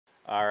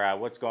All right,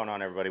 what's going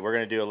on, everybody? We're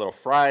going to do a little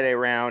Friday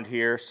round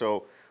here.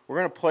 So we're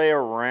going to play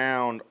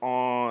around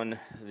on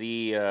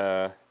the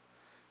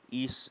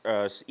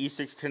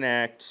E6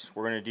 Connect.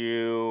 We're going to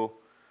do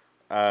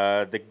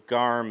the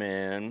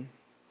Garmin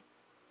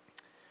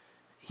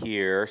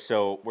here.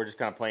 So we're just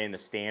kind of playing the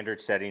standard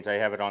settings. I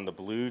have it on the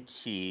blue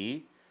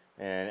T,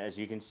 and as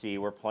you can see,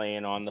 we're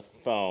playing on the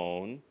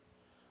phone.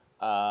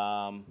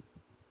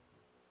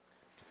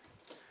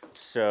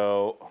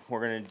 So we're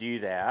going to do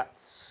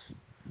that.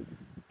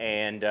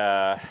 And,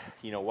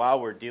 while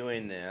we're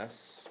doing this,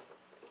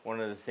 one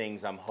of the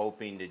things I'm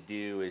hoping to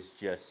do is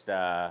just, see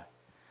how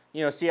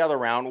the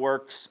round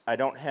works. I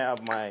don't have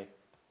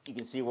you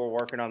can see we're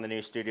working on the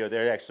new studio.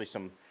 There are actually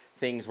some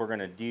things we're going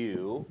to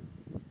do,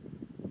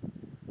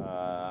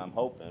 I'm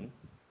hoping,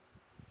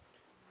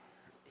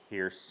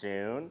 here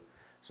soon.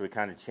 So we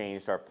kind of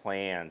changed our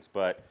plans.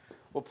 But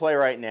we'll play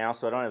right now,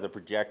 so I don't have the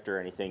projector or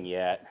anything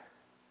yet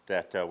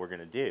that we're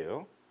going to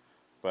do.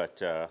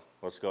 But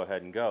let's go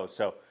ahead and go.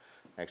 So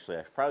actually,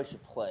 I probably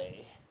should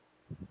play.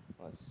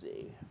 Let's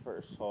see.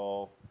 First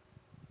hole.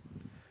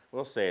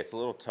 We'll say it's a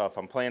little tough.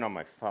 I'm playing on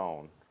my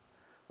phone,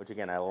 which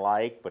again I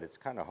like, but it's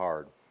kind of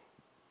hard.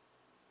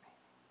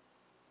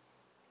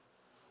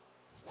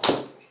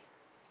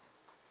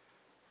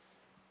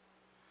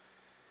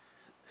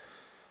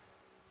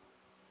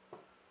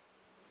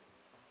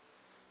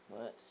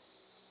 Let's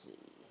see.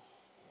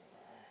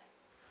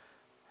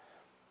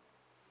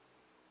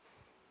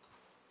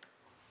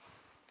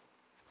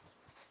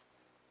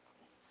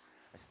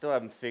 I still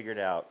haven't figured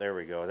out. There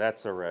we go.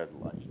 That's a red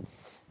light.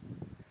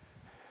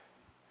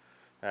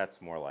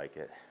 That's more like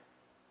it.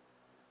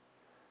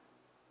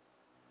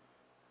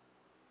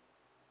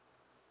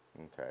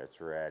 Okay,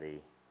 it's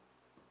ready.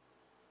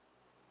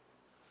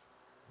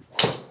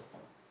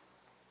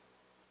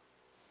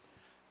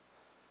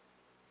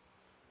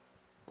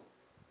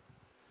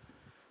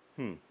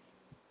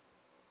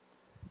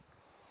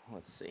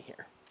 Let's see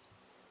here.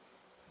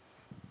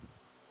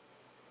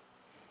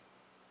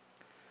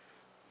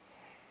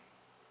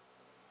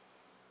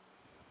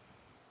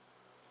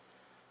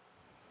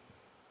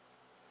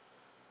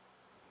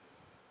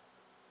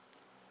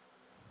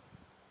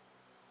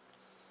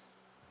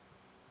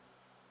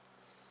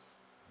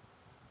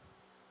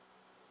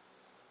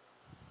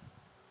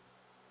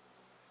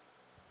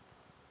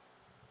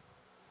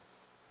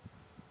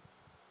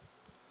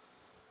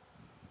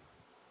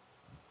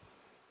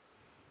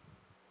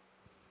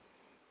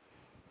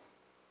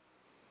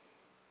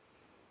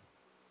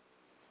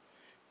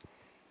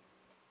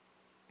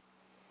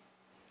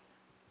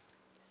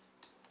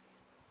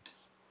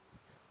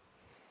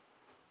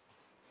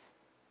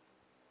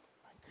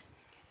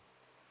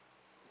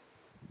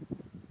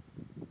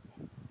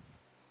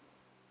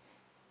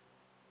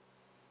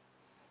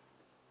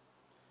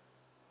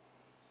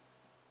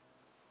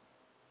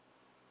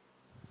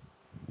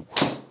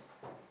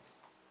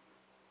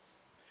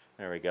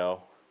 There we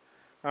go.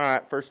 All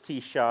right, first tee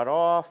shot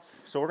off.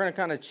 So we're going to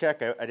kind of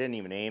check. I didn't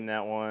even aim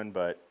that one,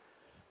 but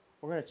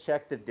we're going to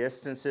check the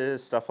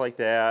distances, stuff like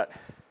that.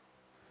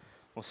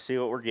 We'll see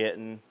what we're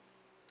getting.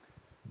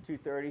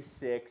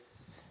 236.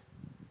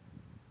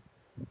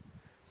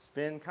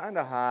 Spin kind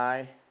of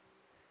high.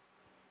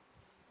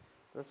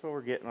 That's what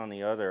we're getting on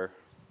the other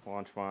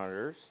launch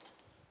monitors.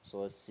 So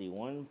let's see,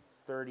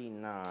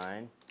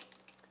 139.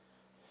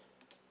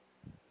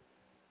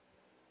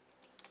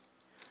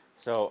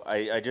 So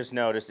I just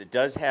noticed we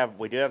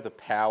do have the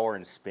power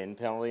and spin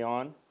penalty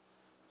on.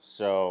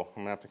 So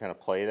I'm going to have to kind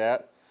of play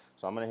that.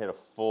 So I'm going to hit a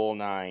full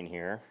 9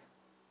 here.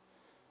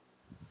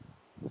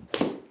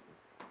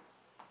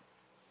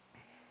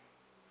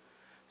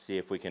 See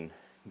if we can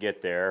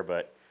get there,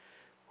 but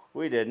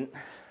we didn't.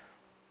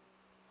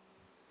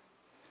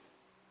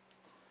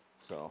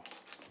 So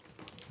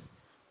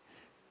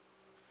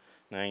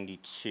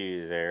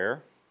 92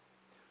 there.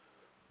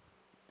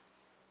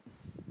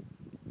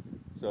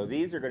 So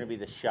these are going to be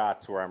the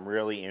shots where I'm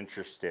really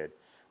interested.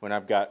 When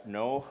I've got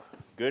no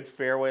good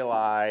fairway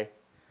lie,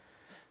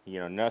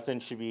 nothing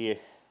should be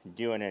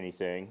doing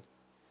anything.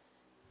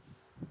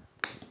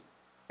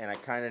 And I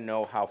kind of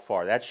know how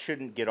far. That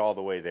shouldn't get all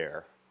the way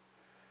there.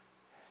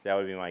 That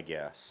would be my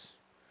guess.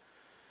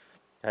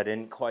 I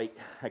didn't quite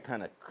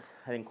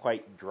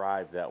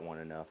drive that one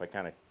enough. I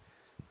kind of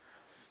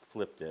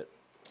flipped it.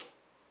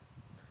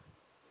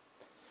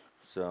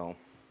 So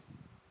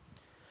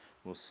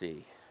we'll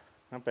see.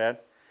 Not bad.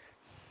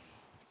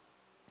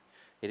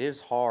 It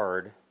is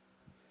hard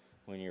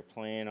when you're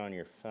playing on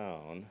your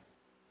phone.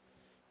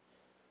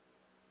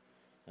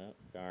 Oh,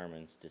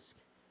 Garmin's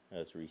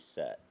those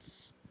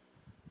resets.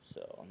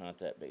 So not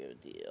that big of a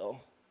deal.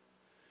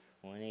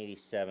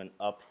 187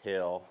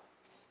 uphill.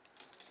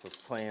 So it's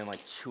playing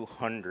like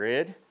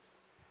 200.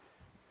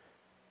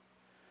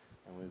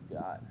 And we've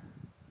got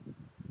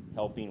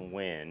helping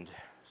wind.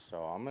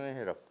 So I'm going to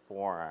hit a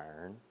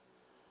 4-iron.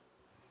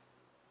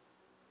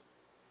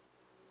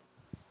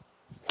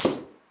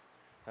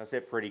 That's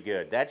it pretty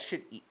good. That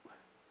should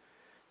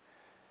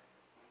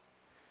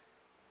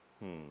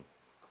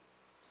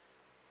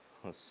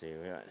Let's see,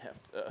 we might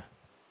have to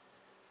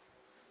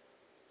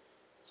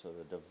So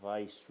the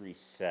device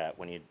reset,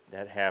 when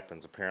that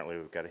happens, apparently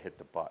we've got to hit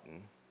the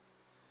button.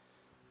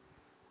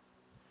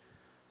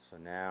 So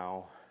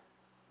now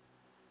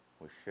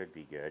we should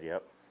be good,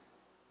 yep.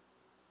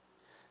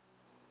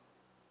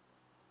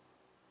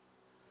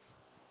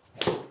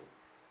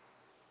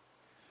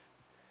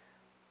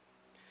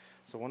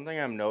 So one thing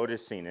I'm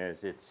noticing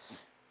is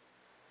it's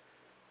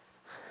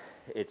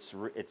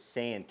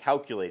saying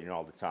calculating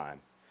all the time.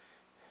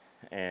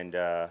 And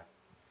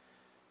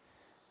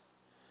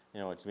you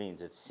know, which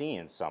means it's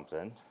seeing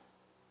something.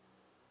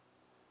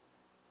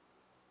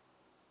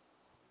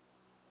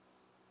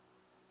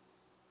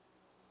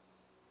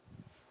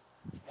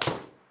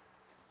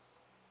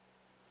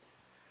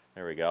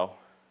 There we go.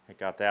 I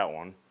got that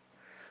one.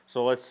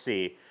 So let's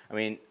see. I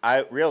mean,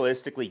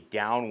 realistically,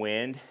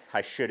 downwind,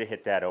 I should have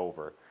hit that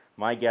over.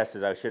 My guess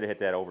is I should have hit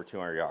that over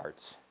 200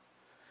 yards.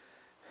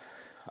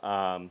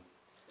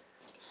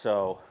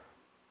 So,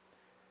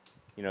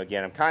 you know,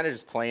 again, I'm kind of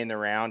just playing the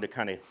round to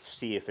kind of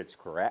see if it's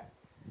correct.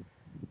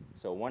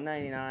 So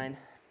 199.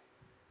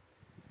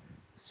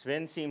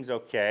 Spin seems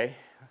okay.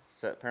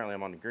 So apparently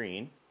I'm on the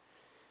green.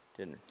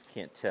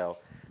 Can't tell.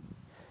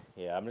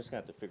 Yeah, I'm just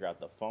going to have to figure out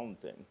the phone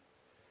thing.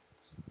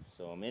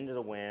 So I'm into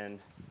the wind.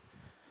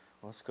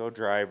 Let's go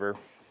driver.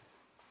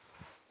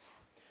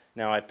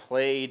 Now I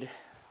played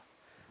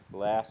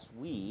last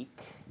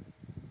week,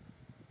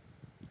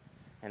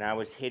 and I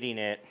was hitting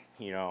it,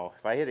 you know,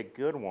 if I hit a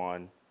good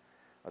one,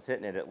 I was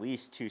hitting it at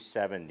least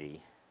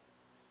 270.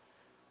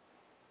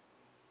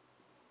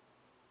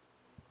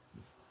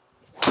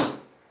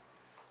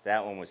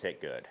 That one was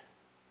hit good,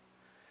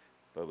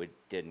 but we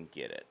didn't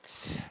get it.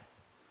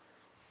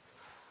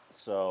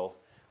 So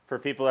for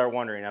people that are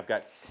wondering, I've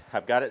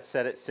got it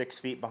set at 6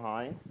 feet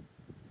behind,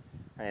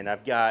 and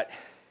I've got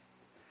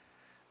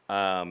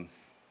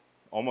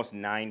almost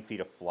 9 feet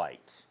of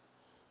flight.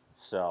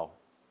 So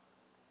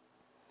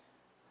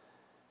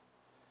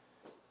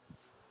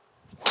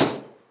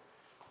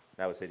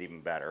that was hit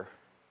even better.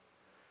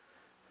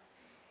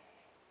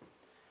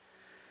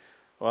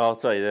 Well, I'll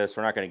tell you this,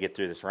 we're not going to get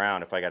through this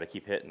round if I got to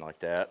keep hitting like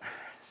that.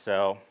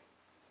 So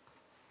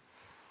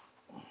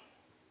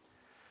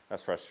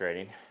that's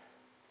frustrating.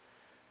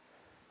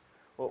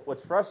 Well,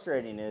 what's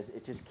frustrating is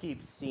it just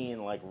keeps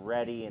seeing like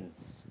ready and,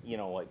 you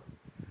know, like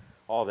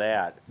all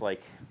that. It's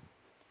like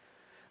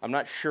I'm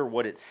not sure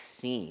what it's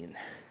seeing.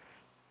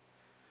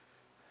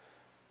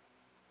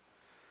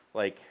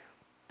 Like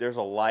there's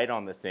a light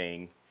on the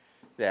thing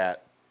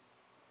that,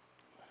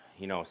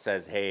 you know,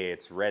 says, hey,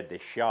 it's read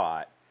the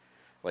shot.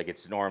 Like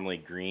it's normally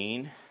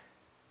green,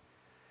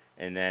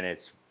 and then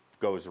it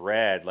goes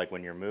red like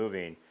when you're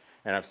moving.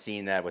 And I've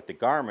seen that with the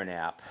Garmin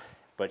app,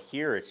 but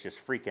here it's just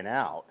freaking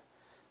out.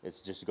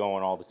 It's just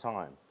going all the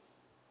time.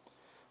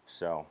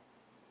 So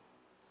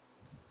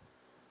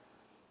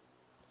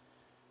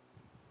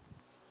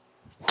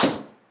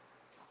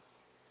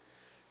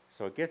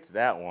it gets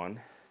that one.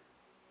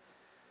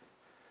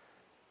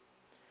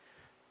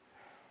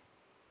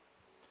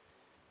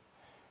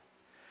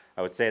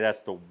 I would say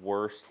that's the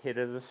worst hit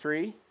of the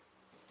three.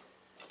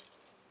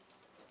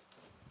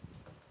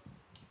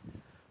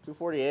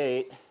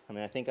 248. I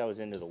mean, I think I was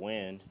into the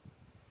wind.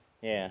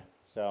 Yeah,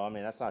 so I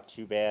mean that's not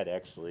too bad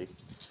actually.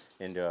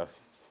 Into a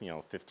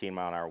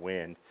 15-mile-an-hour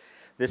wind.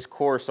 This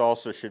course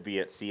also should be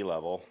at sea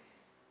level.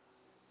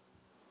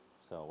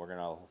 So we're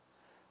gonna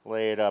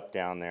lay it up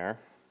down there.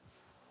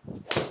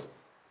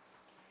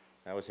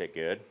 That was hit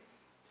good.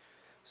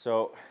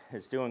 So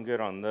it's doing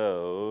good on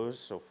those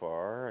so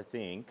far, I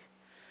think.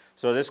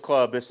 So this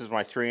club, this is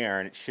my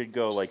 3-iron. It should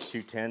go like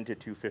 210 to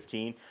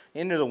 215.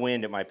 Into the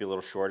wind, it might be a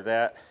little short of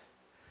that.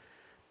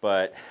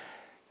 But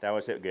that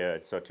was hit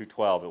good. So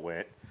 212 it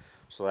went.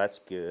 So that's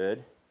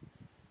good.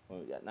 Well,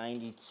 we got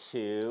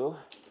 92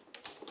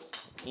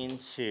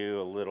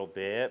 into a little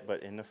bit,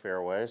 but in the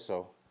fairway.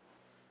 So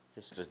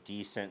just a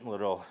decent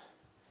little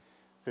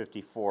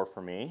 54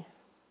 for me.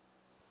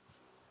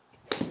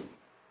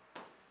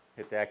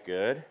 Hit that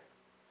good.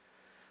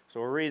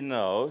 So we're reading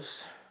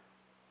those.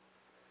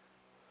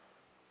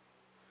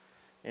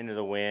 Into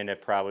the wind, I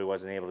probably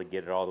wasn't able to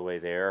get it all the way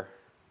there.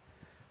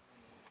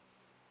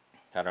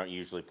 I don't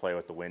usually play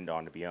with the wind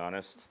on, to be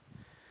honest,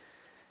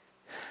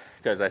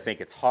 because I think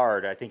it's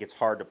hard. I think it's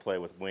hard to play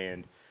with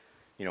wind.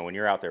 You know, when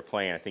you're out there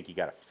playing, I think you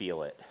got to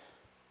feel it.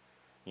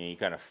 You know, you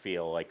kind of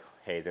feel like,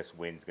 hey, this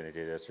wind's going to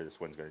do this or this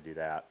wind's going to do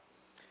that.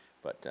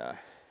 But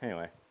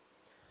anyway,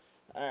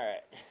 all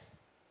right.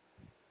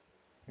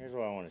 Here's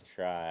what I want to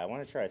try. I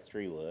want to try a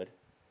 3-wood.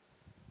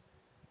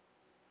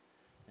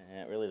 And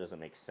it really doesn't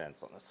make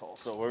sense on this hole.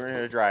 So we're going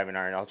to drive an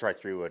iron. I'll try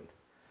 3-wood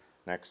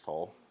next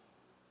hole.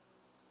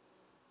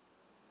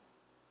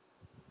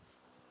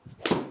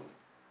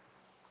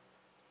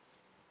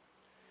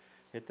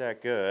 Hit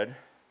that good.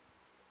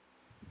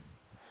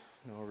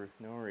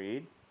 No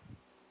read.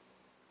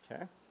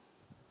 Okay.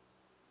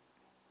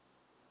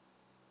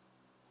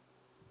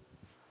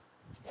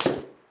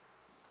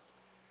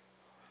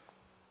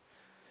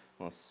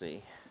 Let's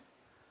see.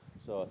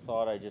 So a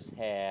thought I just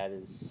had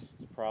is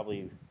it's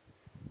probably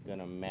going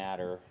to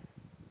matter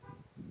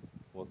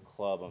what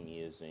club I'm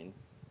using,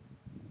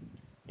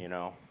 you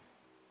know.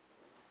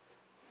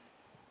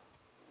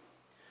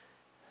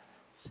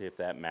 See if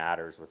that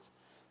matters with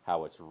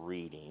how it's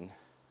reading.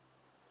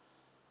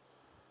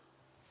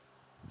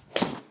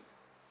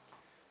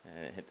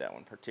 And it hit that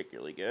one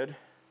particularly good.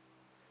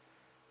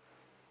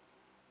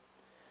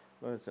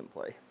 But it's in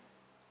play.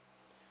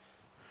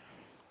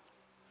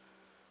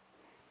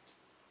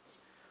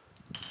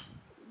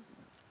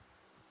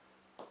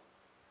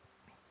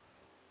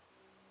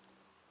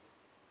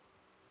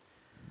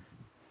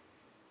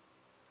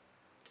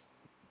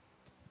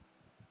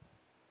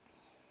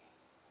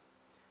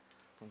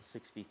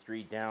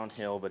 .163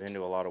 downhill, but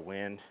into a lot of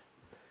wind.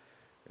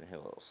 Gonna hit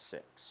a little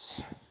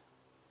 6.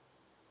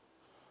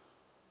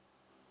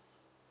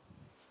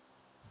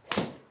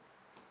 See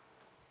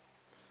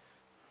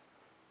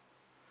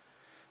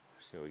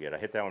what we get. I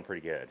hit that one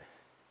pretty good.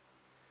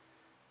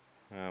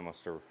 I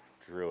must have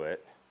drew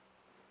it.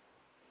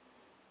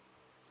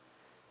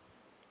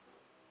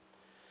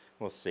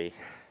 We'll see.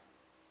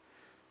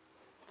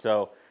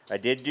 So I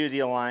did do the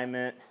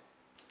alignment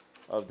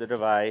of the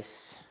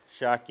device.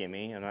 Shot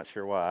gimme. I'm not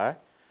sure why,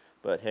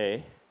 but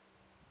hey.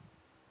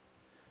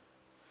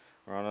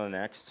 We're on to the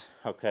next.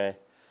 Okay.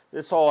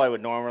 This hole I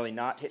would normally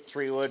not hit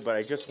 3-wood, but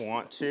I just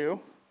want to,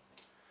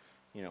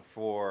 you know,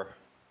 for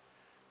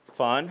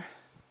fun,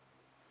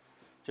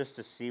 just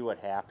to see what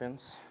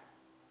happens.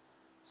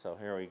 So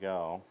here we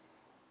go.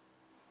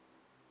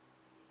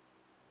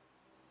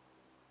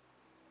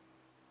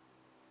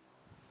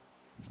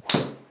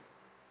 So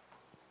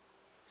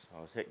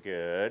let's hit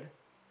good.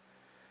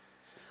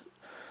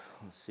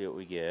 Let's see what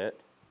we get.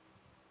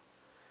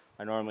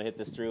 I normally hit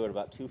this 3-wood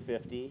about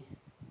 250.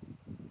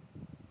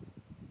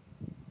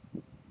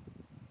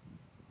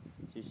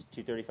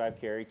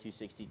 235 carry,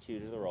 262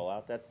 to the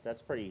rollout.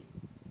 That's pretty,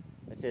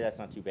 I'd say that's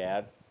not too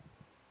bad.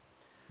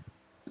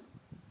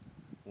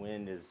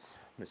 Wind has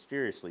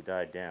mysteriously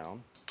died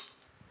down.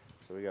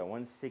 So we got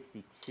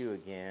 162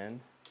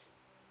 again.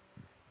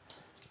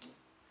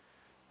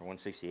 Or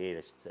 168,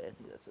 I should say. I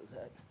think that says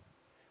that.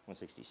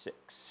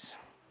 166.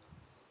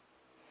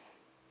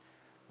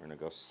 We're going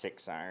to go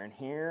 6-iron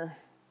here.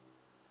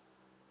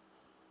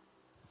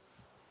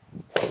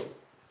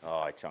 Oh,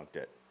 I chunked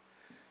it.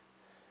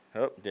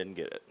 Oh, didn't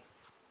get it.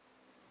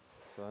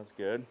 So that's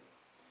good.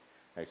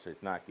 Actually,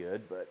 it's not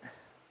good, but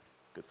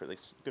good for the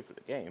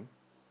game.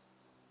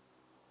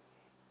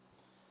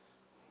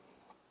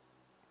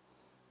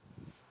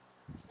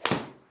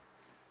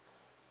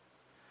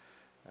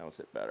 That was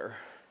it better.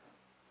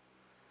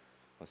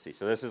 Let's see.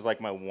 So this is like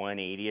my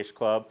 180-ish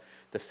club.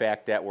 The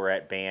fact that we're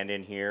at band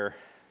in here,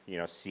 you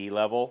know, sea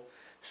level,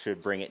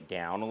 should bring it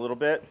down a little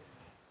bit.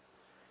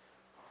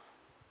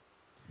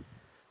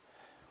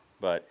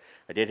 But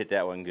I did hit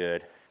that one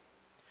good.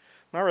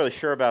 I'm not really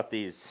sure about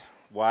these,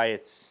 why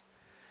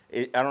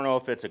I don't know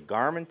if it's a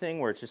Garmin thing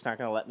where it's just not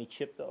going to let me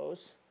chip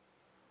those.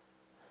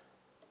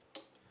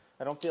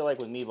 I don't feel like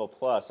with Mevo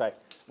Plus,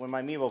 when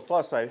my Mevo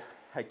Plus, I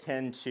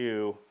tend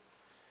to,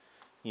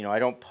 you know, I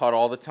don't putt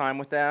all the time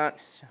with that.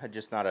 I'm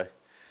just not a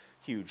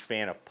huge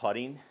fan of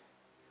putting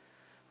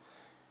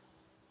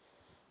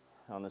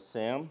on the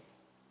sim.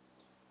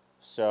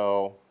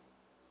 So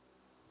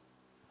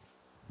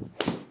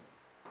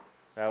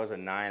that was a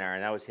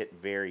 9-iron. That was hit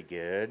very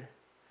good,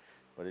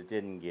 but it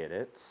didn't get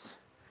it.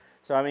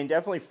 So, I mean,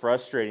 definitely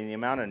frustrating. The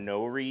amount of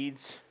no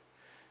reads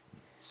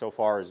so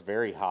far is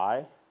very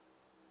high.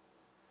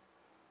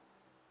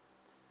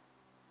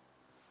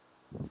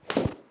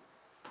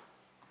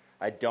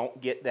 I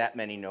don't get that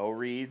many no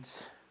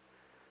reads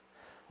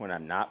when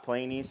I'm not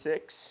playing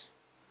E6.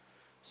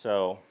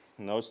 So,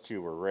 and those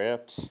two were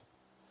ripped.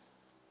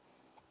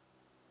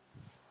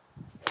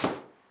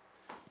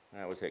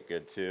 That was hit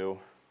good too.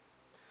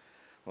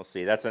 We'll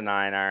see. That's a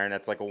 9-iron.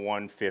 That's like a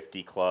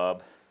 150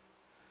 club,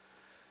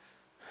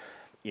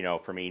 you know,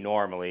 for me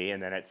normally.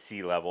 And then at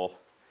sea level,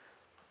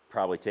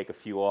 probably take a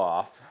few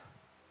off.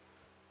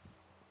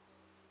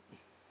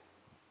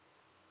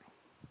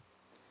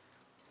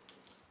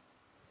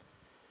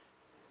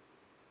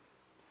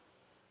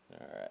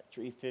 All right,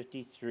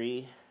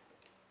 353.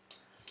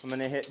 I'm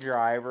going to hit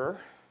driver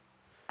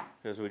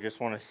because we just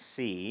want to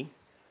see.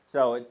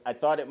 So I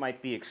thought it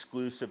might be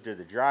exclusive to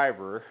the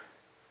driver,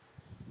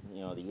 you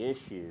know, the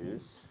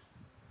issues,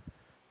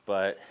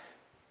 but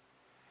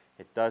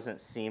it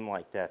doesn't seem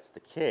like that's the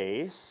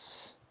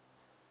case.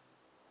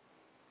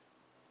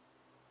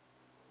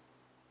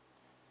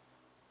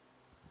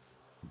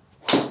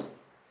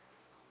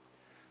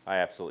 I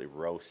absolutely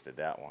roasted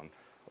that one.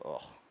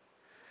 Ugh.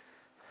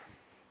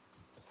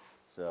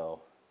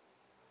 So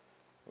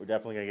we're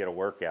definitely going to get a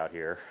workout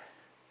here,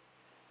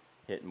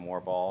 hitting more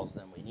balls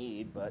than we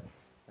need, but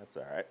that's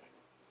all right.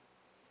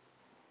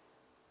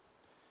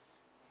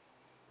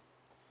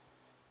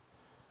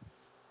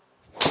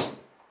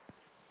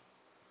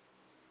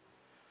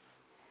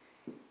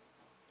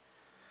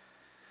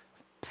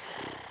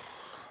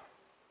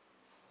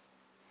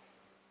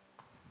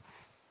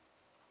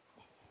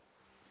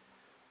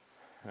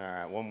 All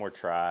right, one more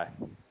try.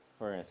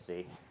 We're going to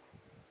see.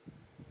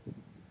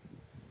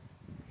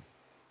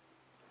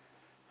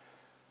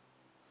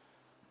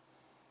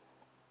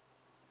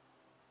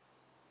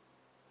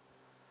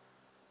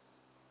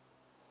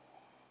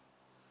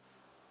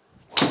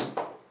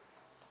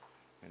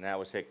 And that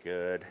was hit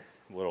good.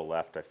 A little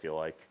left, I feel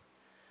like.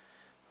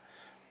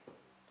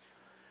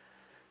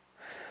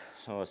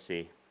 So let's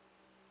see.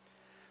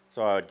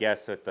 So I would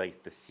guess that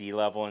like the sea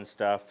level and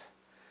stuff,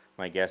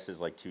 my guess is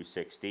like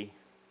 260.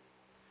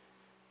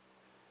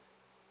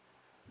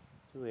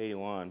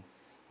 281.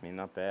 I mean,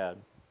 not bad.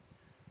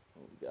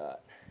 What we got?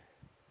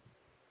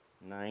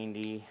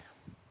 90.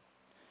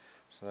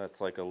 So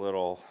that's like a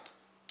little,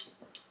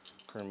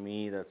 for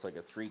me, that's like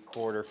a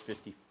 3/4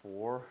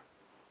 54.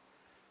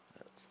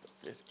 That's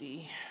the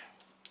 50.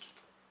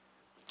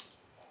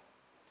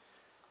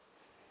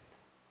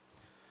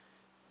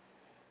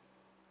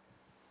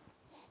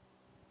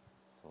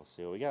 So let's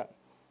see what we got.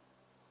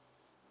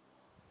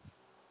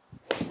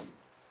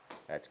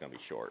 That's going to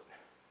be short.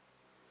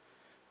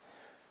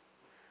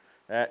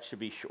 That should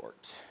be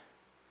short.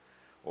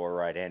 Or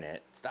right in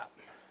it. Stop.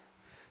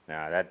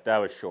 Nah, that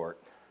was short.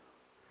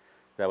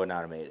 That would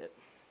not have made it.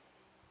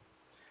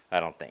 I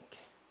don't think.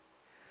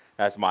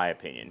 That's my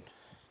opinion.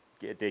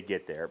 It did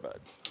get there, but...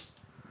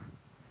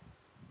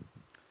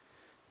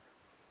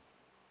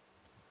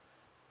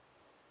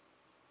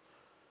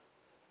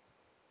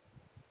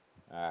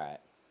 Alright.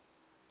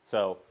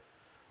 So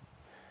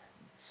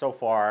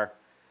far,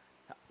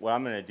 what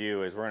I'm going to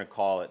do is we're going to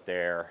call it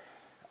there.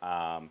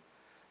 I'm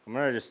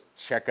going to just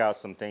check out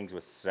some things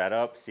with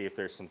setup, see if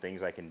there's some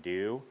things I can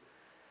do.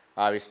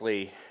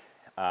 Obviously,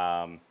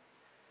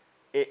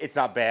 it's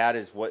not bad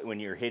as when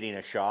you're hitting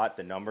a shot,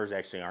 the numbers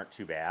actually aren't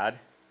too bad.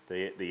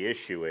 The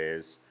issue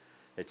is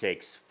it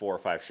takes 4 or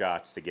 5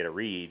 shots to get a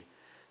read.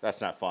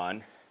 That's not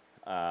fun.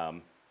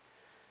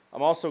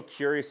 I'm also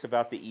curious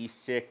about the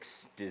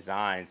E6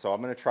 design, so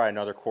I'm going to try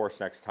another course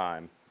next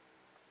time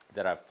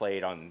that I've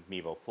played on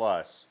Mevo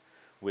Plus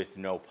with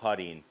no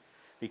putting,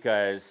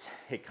 because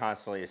it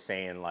constantly is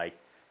saying like,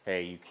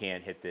 hey, you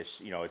can't hit this,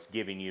 you know, it's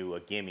giving you a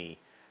gimme.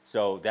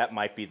 So that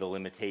might be the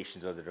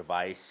limitations of the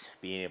device,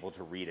 being able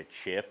to read a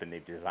chip, and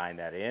they've designed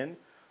that in,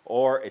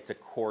 or it's a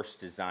course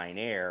design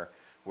error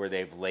where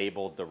they've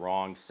labeled the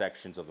wrong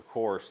sections of the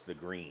course the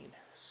green.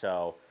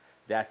 So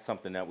that's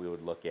something that we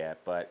would look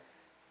at. But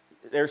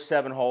there's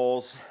 7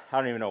 holes. I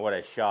don't even know what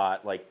I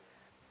shot. Like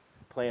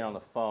playing on the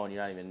phone,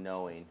 you're not even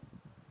knowing.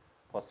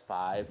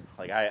 +5.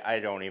 Like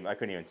I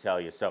couldn't even tell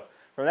you. So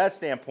from that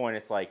standpoint,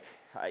 it's like,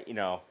 you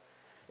know,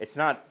 it's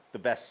not the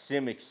best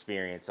sim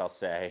experience, I'll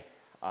say,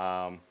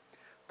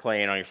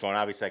 playing on your phone.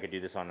 Obviously, I could do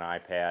this on an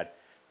iPad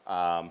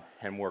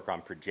and work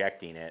on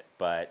projecting it,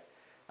 but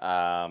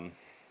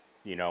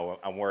you know,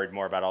 I'm worried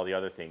more about all the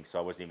other things, so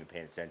I wasn't even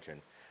paying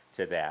attention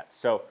to that.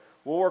 So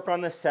we'll work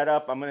on the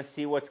setup. I'm going to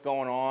see what's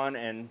going on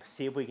and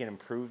see if we can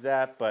improve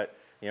that. But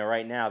you know,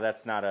 right now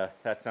that's not a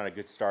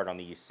good start on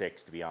the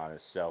E6, to be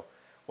honest. So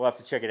we'll have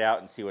to check it out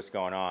and see what's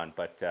going on.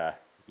 But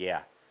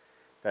yeah,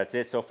 that's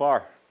it so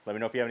far. Let me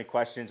know if you have any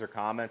questions or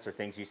comments or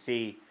things you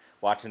see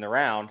watching the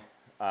round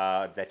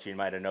that you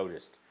might have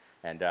noticed.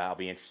 And I'll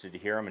be interested to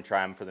hear them and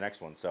try them for the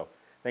next one. So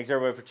thanks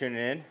everybody for tuning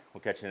in.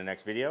 We'll catch you in the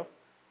next video.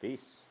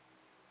 Peace.